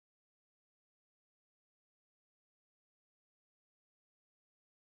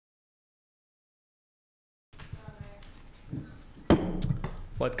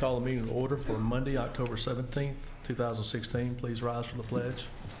I'd like to call the meeting to order for Monday, October 17th, 2016. Please rise for the pledge.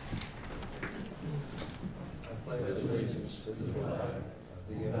 I pledge allegiance to the flag of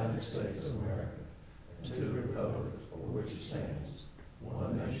the United States of America, and to the republic for which it stands,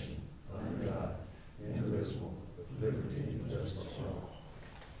 one nation, under God, indivisible, with liberty and justice for all.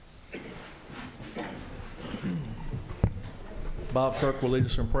 Bob Kirk will lead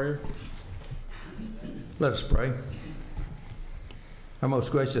us in prayer. Let us pray. Our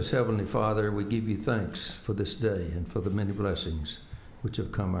most gracious Heavenly Father, we give you thanks for this day and for the many blessings which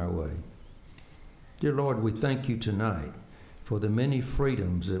have come our way. Dear Lord, we thank you tonight for the many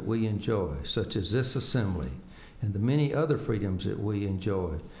freedoms that we enjoy, such as this assembly, and the many other freedoms that we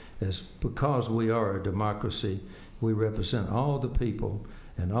enjoy. Because we are a democracy, we represent all the people,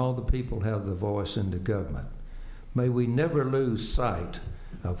 and all the people have the voice in the government. May we never lose sight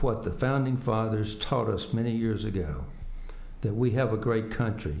of what the Founding Fathers taught us many years ago, that we have a great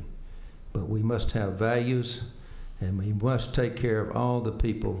country, but we must have values, and we must take care of all the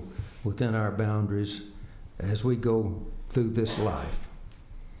people within our boundaries as we go through this life.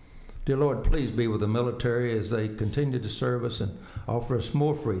 Dear Lord, please be with the military as they continue to serve us and offer us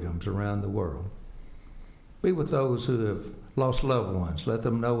more freedoms around the world. Be with those who have lost loved ones. Let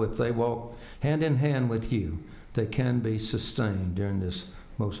them know if they walk hand in hand with you, they can be sustained during this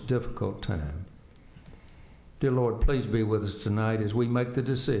most difficult time. Dear Lord, please be with us tonight as we make the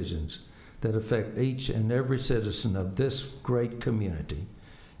decisions that affect each and every citizen of this great community.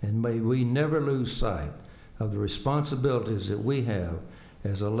 And may we never lose sight of the responsibilities that we have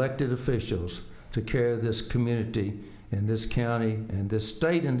as elected officials to carry this community and this county and this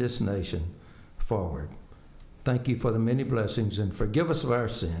state and this nation forward. Thank you for the many blessings, and forgive us of our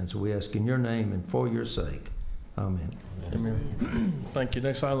sins. We ask in your name and for your sake. Amen. Amen. Thank you.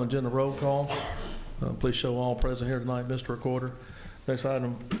 Next item on the agenda, roll call. Please show all present here tonight, Mr. Recorder. Next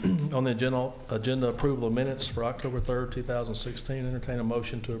item on the agenda, approval of minutes for October 3rd, 2016. Entertain a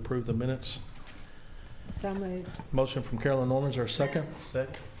motion to approve the minutes. So moved. Motion from Carolyn Norman. Is there a second?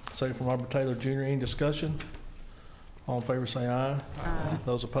 Second from Robert Taylor Jr. Any discussion? All in favor say aye. Aye.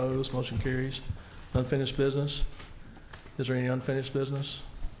 Those opposed, motion carries. Unfinished business. Is there any unfinished business?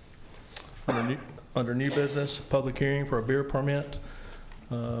 Under new business, public hearing for a beer permit.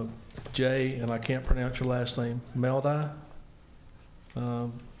 Jay, and I can't pronounce your last name, Meldi.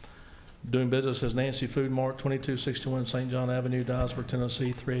 Doing business as Nancy Food Mart, 2261 St. John Avenue, Dyersburg,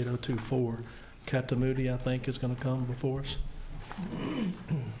 Tennessee, 38024. Captain Moody, I think, is going to come before us.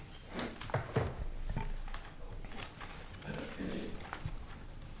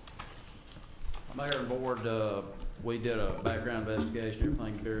 Mayor and Board, we did a background investigation.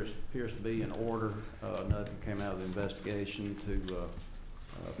 Everything appears to be in order. Nothing came out of the investigation to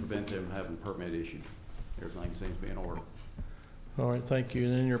prevent them having a permit issued. Everything seems to be in order. All right, thank you.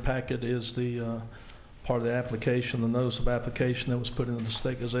 And in your packet is the part of the application, the notice of application that was put into the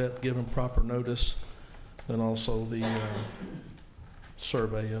State Gazette, given proper notice, and also the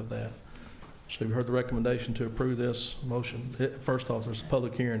survey of that. So you've heard the recommendation to approve this motion. First off, there's a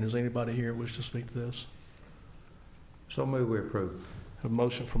public hearing. Does anybody here wish to speak to this? So move we approve. Have a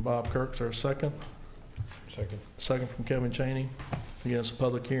motion from Bob Kirk. Is there a second? Second. Second from Kevin Chaney. Again, it's a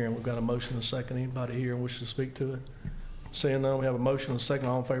public hearing. We've got a motion and a second. Anybody here wish to speak to it? Seeing none, we have a motion and a second.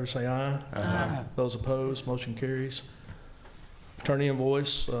 All in favor say aye. Aye. Those opposed, motion carries. Attorney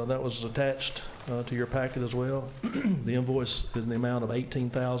invoice, that was attached to your packet as well. The invoice is in the amount of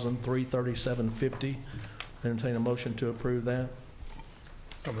 $18,337.50. Entertain a motion to approve that.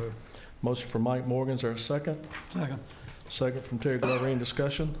 Motion from Mike Morgan. Is there a second? Second. Second from Terry Glover. Any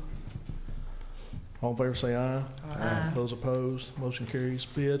discussion? All in favor say aye. Aye. Those opposed, motion carries.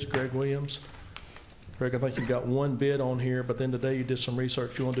 Bids, Greg Williams. Greg, I think you've got one bid on here, but then today you did some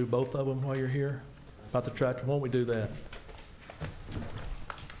research. You want to do both of them while you're here? About the tractor, why don't we do that?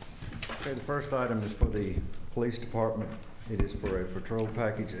 Okay, the first item is for the police department. It is for a patrol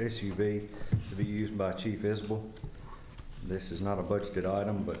package SUV to be used by Chief Isbell. This is not a budgeted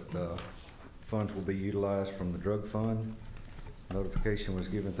item, but funds will be utilized from the drug fund. Notification was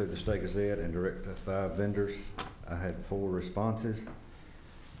given through the State Gazette and direct to 5 vendors. I had 4 responses.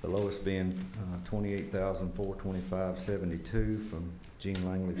 The lowest being $28,425.72 from Gene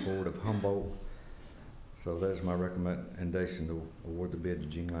Langley Ford of Humboldt. So that is my recommendation to award the bid to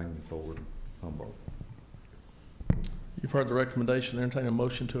Gene Langley Ford, Humboldt. You've heard the recommendation. Entertain a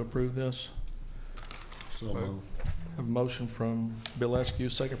motion to approve this. So moved. Have a motion from Bill Eskew,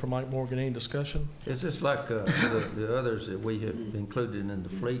 second from Mike Morgan. Any discussion? Is this like the others that we have included in the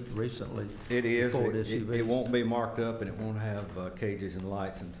fleet recently? It is. Ford SUV. It won't be marked up, and it won't have cages and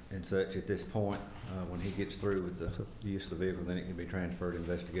lights and such at this point. When he gets through with the use of the vehicle, then it can be transferred to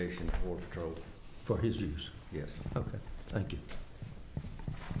investigation or patrol. For his use? Yes. Okay, thank you.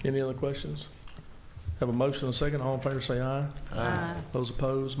 Any other questions? Have a motion and a second. All in favor say aye. Aye. Those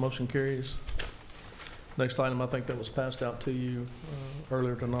opposed, motion carries. Next item, I think that was passed out to you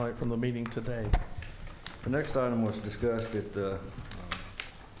earlier tonight from the meeting today. The next item was discussed at the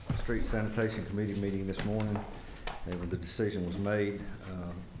Street Sanitation Committee meeting this morning, and the decision was made,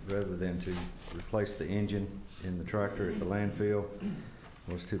 rather than to replace the engine in the tractor at the landfill,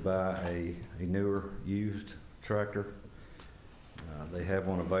 was to buy a newer used tractor. They have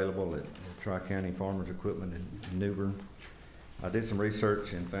one available at Tri-County Farmers Equipment in New Bern. I did some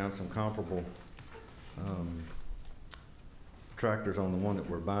research and found some comparable tractors on the one that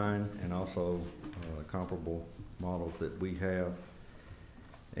we're buying, and also comparable models that we have.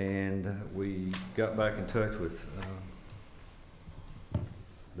 And we got back in touch with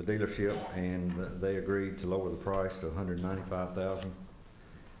the dealership, and they agreed to lower the price to $195,000.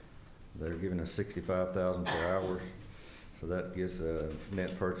 They're giving us $65,000 per hour, so that gives a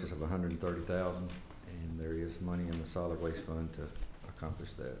net purchase of $130,000, and there is money in the solid waste fund to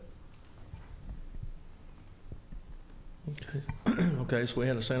accomplish that. Okay. Okay, so we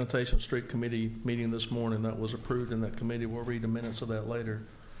had a sanitation street committee meeting this morning that was approved in that committee. We'll read the minutes of that later.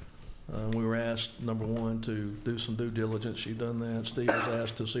 We were asked, number one, to do some due diligence. You've done that. Steve was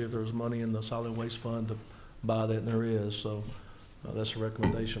asked to see if there was money in the solid waste fund to buy that, and there is. So that's a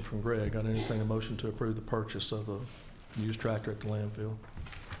recommendation from Greg. Got anything, a motion to approve the purchase of a used tractor at the landfill?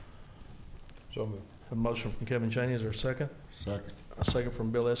 So moved. A motion from Kevin Chaney. Is there a second? Second. A second from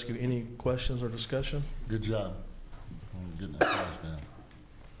Bill Eskew. Any questions or discussion? Good job on getting that price down.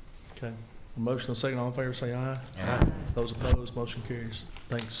 Okay. A motion and a second. All in favor say aye. Aye. Those opposed, motion carries.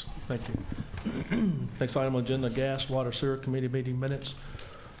 Thanks. Thank you. Next item on agenda, Gas, Water, Sewer Committee meeting minutes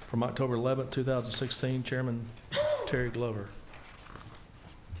from October 11th, 2016. Chairman Terry Glover.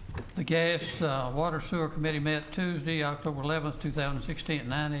 The Gas, Water, Sewer Committee met Tuesday, October 11th, 2016 at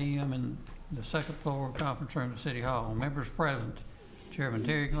 9 a.m. in the second floor conference room at City Hall. Members present, Chairman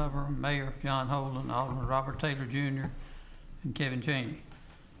Terry Glover, Mayor John Holden, Alderman Robert Taylor Jr., and Kevin Chaney.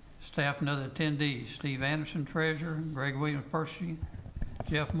 Staff and other attendees, Steve Anderson, Treasurer, Greg Williams, Percy,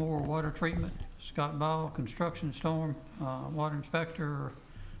 Jeff Moore, Water Treatment, Scott Ball, Construction Storm, Water Inspector,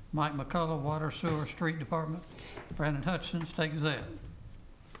 Mike McCullough, Water, Sewer, Street Department, Brandon Hudson, State Gazette.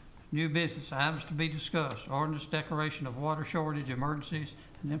 New business items to be discussed, ordinance declaration of water shortage emergencies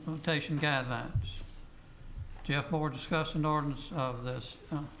and implementation guidelines. Jeff Moore discussed an ordinance of the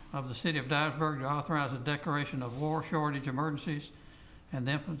City of Dyersburg to authorize a declaration of water shortage emergencies and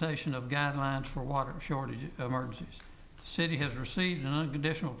the implementation of guidelines for water shortage emergencies. The city has received an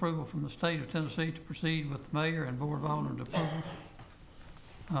unconditional approval from the state of Tennessee to proceed with the mayor and board of aldermen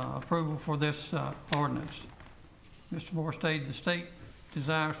approval for this ordinance. Mr. Moore stated the state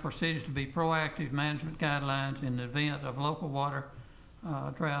desires for cities to be proactive management guidelines in the event of local water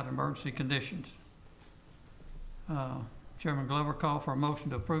drought emergency conditions. Chairman Glover called for a motion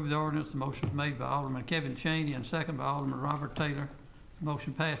to approve the ordinance. The motion was made by Alderman Kevin Chaney and second by Alderman Robert Taylor. The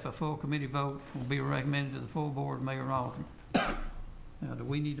motion passed by full committee vote and will be recommended to the full board, Mayor and Alderman. Now, do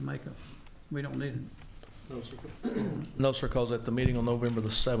we need to make we don't need it. No, sir. No, sir, because at the meeting on November the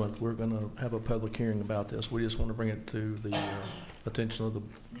 7th, we're going to have a public hearing about this. We just want to bring it to the attention of the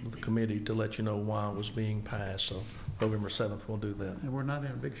committee to let you know why it was being passed. So November 7th, we'll do that. And we're not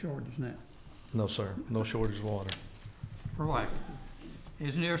in a big shortage now. No, sir. No shortage of water. Proactive.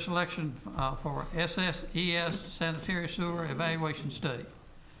 Is near selection for SSES Sanitary Sewer Evaluation Study.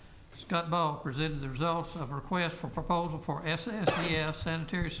 Scott Ball presented the results of a request for proposal for SSES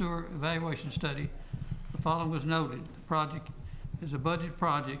Sanitary Sewer Evaluation Study. The following was noted. The project is a budget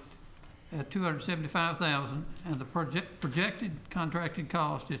project at $275,000, and the projected contracted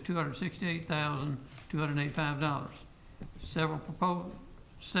cost is $268,285.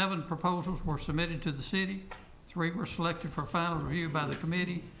 Seven proposals were submitted to the city. 3 were selected for final review by the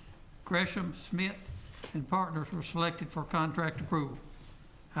committee. Gresham, Smith, and partners were selected for contract approval.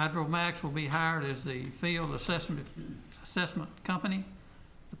 Hydromax will be hired as the field assessment company.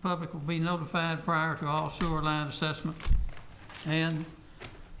 The public will be notified prior to all sewer line assessment, and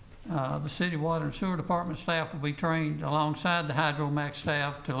the city water and sewer department staff will be trained alongside the Hydromax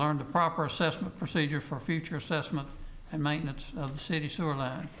staff to learn the proper assessment procedures for future assessment and maintenance of the city sewer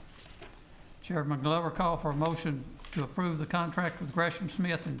line. Chairman Glover called for a motion to approve the contract with Gresham,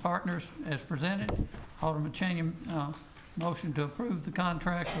 Smith and Partners as presented. Alderman Cheney, motion to approve the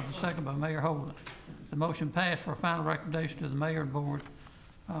contract with the second by Mayor Holden. The motion passed for a final recommendation to the Mayor and Board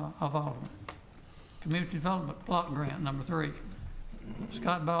of Aldermen. Community Development Block Grant number 3.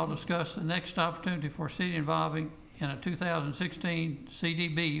 Scott Ball discussed the next opportunity for city involving in a 2016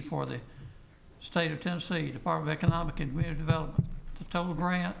 CDB for the State of Tennessee Department of Economic and Community Development.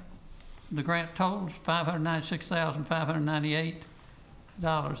 The grant totals $596,598.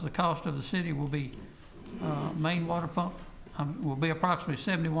 The cost of the city will be main water pump will be approximately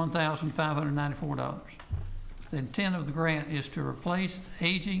 $71,594. The intent of the grant is to replace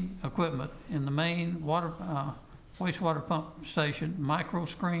aging equipment in the main wastewater pump station, micro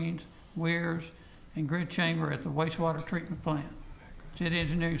screens, weirs, and grid chamber at the wastewater treatment plant. City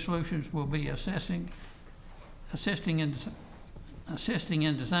Engineering Solutions will be assisting in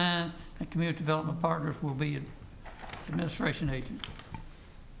design, and community development partners will be administration agent.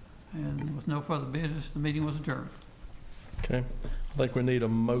 And with no further business, the meeting was adjourned. Okay. I think we need a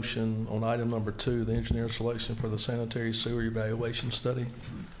motion on item number 2, the engineer selection for the sanitary sewer evaluation study.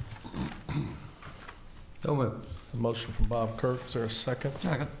 So moved. A motion from Bob Kirk. Is there a second?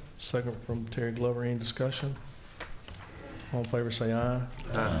 Second. Second from Terry Glover. Any discussion? All in favor say aye.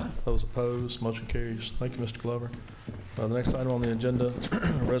 Aye. Those opposed, motion carries. Thank you, Mr. Glover. The next item on the agenda,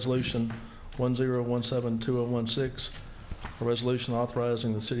 Resolution 1017-2016, a resolution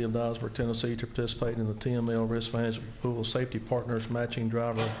authorizing the City of Dyersburg, Tennessee to participate in the TML Risk Management Pool Safety Partners Matching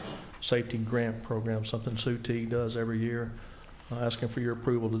Driver Safety Grant Program, something SUTE does every year. Asking for your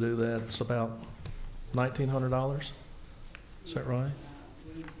approval to do that. It's about $1,900. Is that right?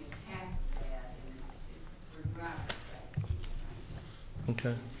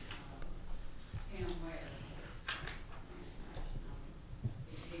 Okay.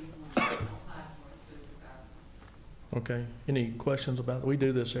 Okay. Any questions about it? We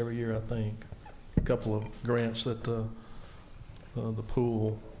do this every year, I think. A couple of grants that the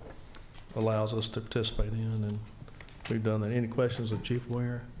pool allows us to participate in, and we've done that. Any questions of Chief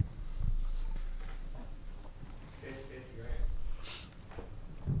Ware?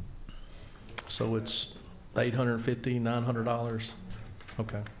 So it's $850, $900.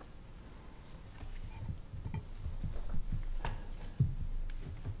 Okay.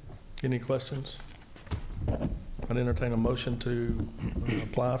 Any questions? I'd entertain a motion to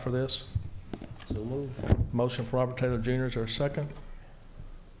apply for this. So moved. Motion for Robert Taylor Jr. Is there a second?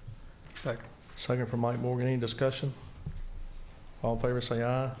 Second. Second from Mike Morgan. Any discussion? All in favor say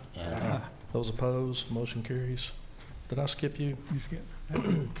aye. Aye. Those opposed, motion carries. Did I skip you? You skip.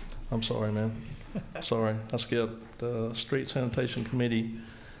 I'm sorry, man. Sorry, I skipped. Street Sanitation Committee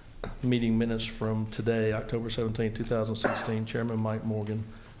meeting minutes from today, October 17, 2016. Chairman Mike Morgan.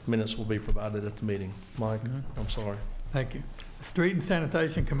 Minutes will be provided at the meeting. Mike, I'm sorry. Thank you. The Street and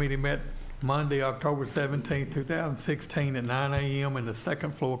Sanitation Committee met Monday, October 17, 2016 at 9 a.m. in the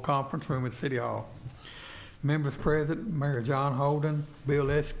second floor conference room at City Hall. Members present, Mayor John Holden, Bill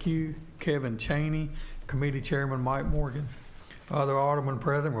Eskew, Kevin Cheney, Committee Chairman Mike Morgan. Other aldermen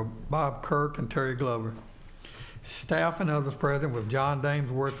present were Bob Kirk and Terry Glover. Staff and others present was John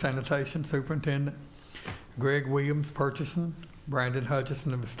Damesworth, Sanitation Superintendent, Greg Williams, Purchasing, Brandon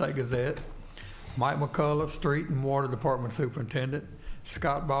Hutchison of the State Gazette, Mike McCullough, Street and Water Department Superintendent,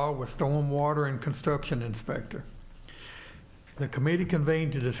 Scott Ball was Stormwater and Construction Inspector. The committee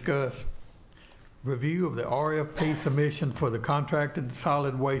convened to discuss review of the RFP submission for the contracted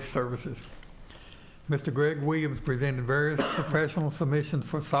solid waste services. Mr. Greg Williams presented various professional submissions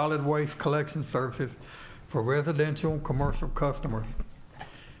for solid waste collection services for residential and commercial customers.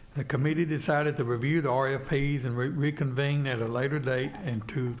 The committee decided to review the RFPs and reconvene at a later date and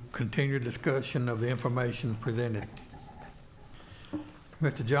to continue discussion of the information presented.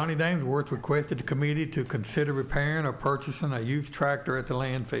 Mr. Johnny Damesworth requested the committee to consider repairing or purchasing a used tractor at the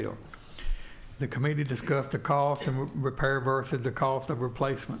landfill. The committee discussed the cost and repair versus the cost of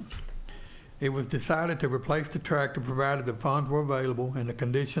replacement. It was decided to replace the tractor provided the funds were available and the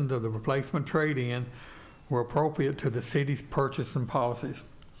conditions of the replacement trade-in were appropriate to the city's purchasing policies.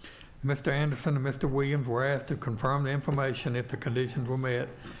 Mr. Anderson and Mr. Williams were asked to confirm the information. If the conditions were met,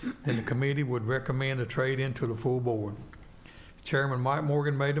 then the committee would recommend a trade-in to the full board. Chairman Mike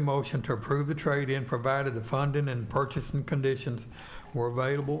Morgan made a motion to approve the trade-in provided the funding and purchasing conditions were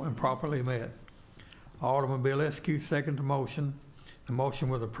available and properly met. Alderman Bill Eskew seconded the motion. The motion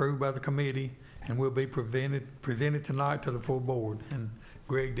was approved by the committee and will be presented tonight to the full board, and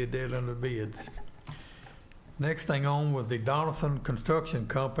Greg did that under the bids. Next thing on was the Donaldson Construction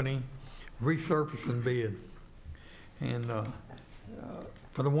Company resurfacing bid. And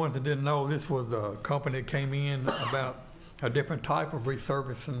for the ones that didn't know, this was a company that came in about a different type of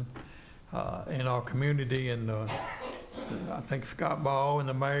resurfacing in our community, and I think Scott Ball and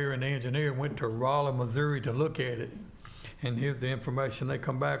the mayor and the engineer went to Raleigh, Missouri to look at it. And here's the information they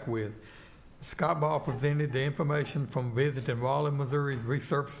come back with. Scott Ball presented the information from visiting Raleigh, Missouri's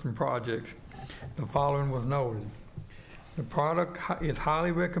resurfacing projects. The following was noted. The product is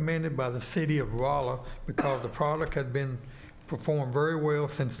highly recommended by the city of Raleigh because the product has been performed very well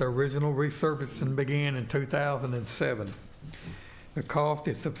since the original resurfacing began in 2007. The cost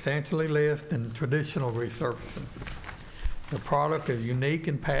is substantially less than traditional resurfacing. The product is unique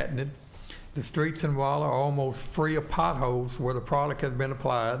and patented. The streets in Raleigh are almost free of potholes where the product has been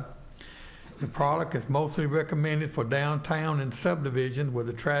applied. The product is mostly recommended for downtown and subdivision where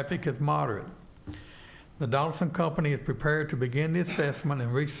the traffic is moderate. The Donaldson Company is prepared to begin the assessment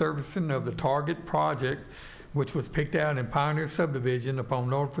and resurfacing of the target project, which was picked out in Pioneer Subdivision upon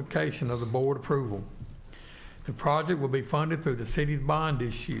notification of the board approval. The project will be funded through the city's bond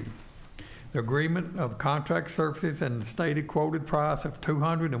issue. The agreement of contract services and the stated quoted price of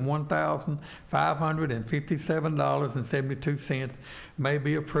 $201,557.72 may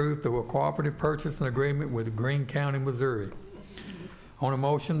be approved through a cooperative purchasing agreement with Greene County, Missouri. On a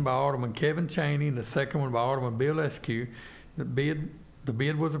motion by Alderman Kevin Chaney and the second one by Alderman Bill Eskew, the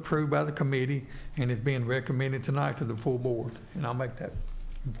bid was approved by the committee and is being recommended tonight to the full board. And I'll make that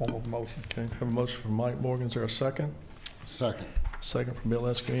in form of a motion. Okay, have a motion from Mike Morgan. Is there a second? Second. Second from Bill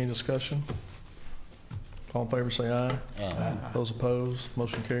Eskew. Any discussion? All in favor say aye. Aye. Those opposed,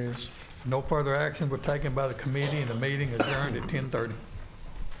 motion carries. No further action were taken by the committee and the meeting adjourned at 10:30.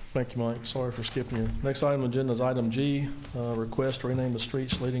 Thank you, Mike. Sorry for skipping you. Next item on the agenda is item G, request to rename the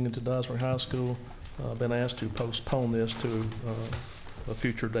streets leading into Dyersburg High School. Been asked to postpone this to a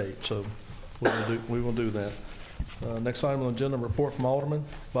future date, so we will do that. Next item on the agenda, report from Alderman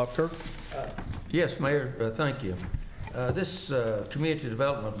Bob Kirk. Yes, Mayor, thank you. This community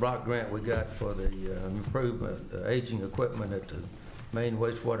development block grant we got for the improvement, aging equipment at the main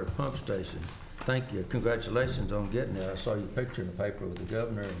wastewater pump station. Thank you. Congratulations on getting it. I saw your picture in the paper with the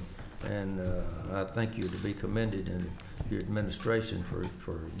governor, and I thank you to be commended in your administration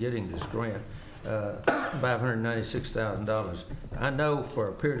for getting this grant. $596,000. I know for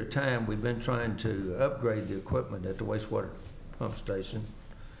a period of time we've been trying to upgrade the equipment at the wastewater pump station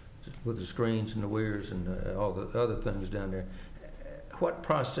with the screens and the weirs and all the other things down there. What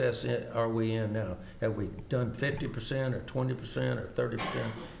process are we in now? Have we done 50% or 20% or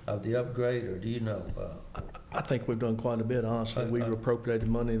 30% of the upgrade, or do you know? I think we've done quite a bit, honestly. We've appropriated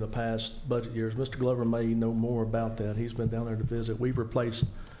money in the past budget years. Mr. Glover may know more about that. He's been down there to visit. We've replaced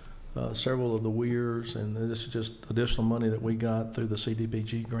several of the weirs, and this is just additional money that we got through the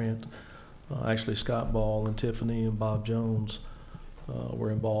CDBG grant. Actually, Scott Ball and Tiffany and Bob Jones were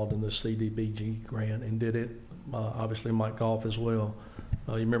involved in this CDBG grant and did it. Obviously, Mike Goff as well.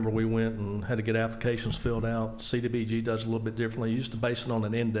 You remember we went and had to get applications filled out. CDBG does a little bit differently. You used to base it on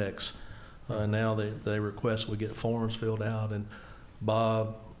an index. Now they request we get forms filled out, and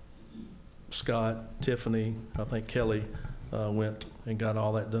Bob, Scott, Tiffany, I think Kelly went and got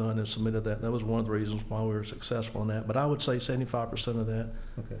all that done and submitted that. That was one of the reasons why we were successful in that. But I would say 75% of that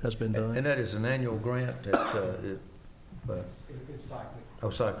has been done. And that is an annual grant that It's cycling. oh,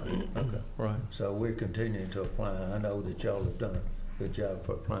 cycle. Okay. Right. So we're continuing to apply. I know that y'all have done a good job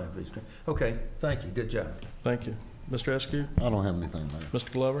for applying for these grants. Okay, thank you. Good job. Thank you. Mr. Eskew? I don't have anything, Mayor.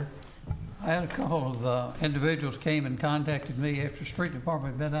 Mr. Glover? I had a couple of individuals came and contacted me after the street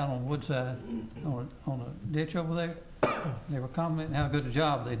department had been out on Woodside on a ditch over there. They were commenting how good a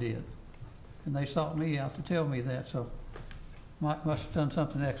job they did. And they sought me out to tell me that, so Mike must have done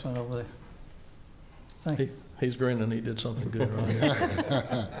something excellent over there. Thank you. He's grinning. He did something good,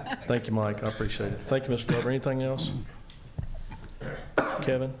 right? Thank you, Mike. I appreciate it. Thank you, Mr. Glover. Anything else?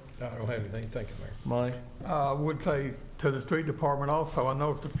 Kevin? I don't have anything. Thank you, Mayor. Mike? I would say to the street department also, I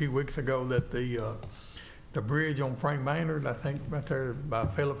noticed a few weeks ago that the bridge on Frank Maynard, I think right there by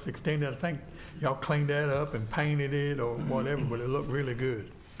Phillips Extended, I think y'all cleaned that up and painted it or whatever, but it looked really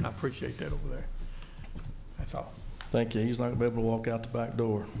good. I appreciate that over there. That's all. Thank you. He's not going to be able to walk out the back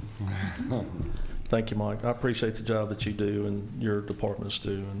door. Thank you, Mike. I appreciate the job that you do and your departments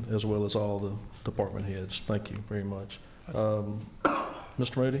do, and as well as all the department heads. Thank you very much.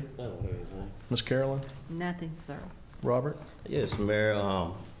 Mr. Moody? Ms. Carolyn? Nothing, sir. Robert? Yes, Mayor.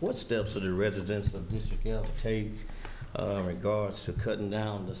 What steps are the residents of District F take in regards to cutting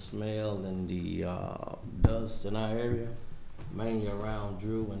down the smell and the dust in our area, mainly around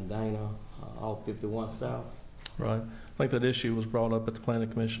Drew and Dana, off 51 South? Right. I think that issue was brought up at the Planning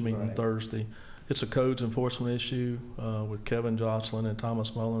Commission meeting Thursday. It's a codes enforcement issue with Kevin Jocelyn and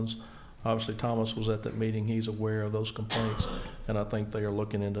Thomas Mullins. Obviously, Thomas was at that meeting. He's aware of those complaints, and I think they are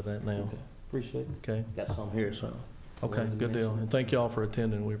looking into that now. Okay. Appreciate it. Okay? Got some here, so. Okay, good deal. And thank you all for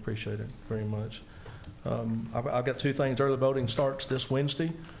attending. We appreciate it very much. I've got two things. Early voting starts this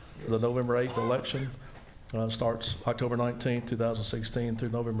Wednesday. The November 8th election starts October 19th, 2016 through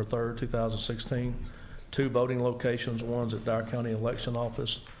November 3rd, 2016. 2 voting locations. One's at Dyer County Election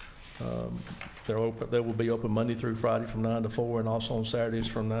Office. They will be open Monday through Friday from 9 to 4, and also on Saturdays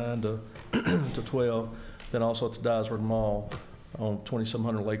from 9 to 12. Then also at the Dyersburg Mall on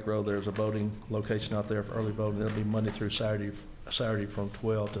 2700 Lake Road, there's a voting location out there for early voting. It'll be Monday through Saturday from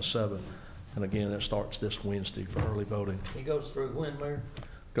 12 to 7. And again, it starts this Wednesday for early voting. He goes through when, Mayor?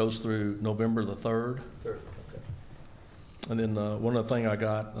 Goes through November the 3rd. Okay. And then one other thing I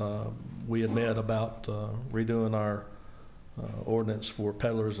got, we had met about redoing our ordinance for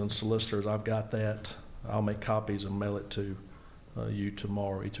peddlers and solicitors. I've got that. I'll make copies and mail it to you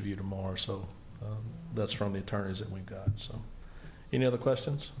tomorrow, each of you tomorrow. So that's from the attorneys that we've got. So any other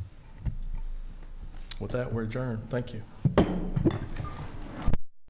questions? With that, we're adjourned. Thank you.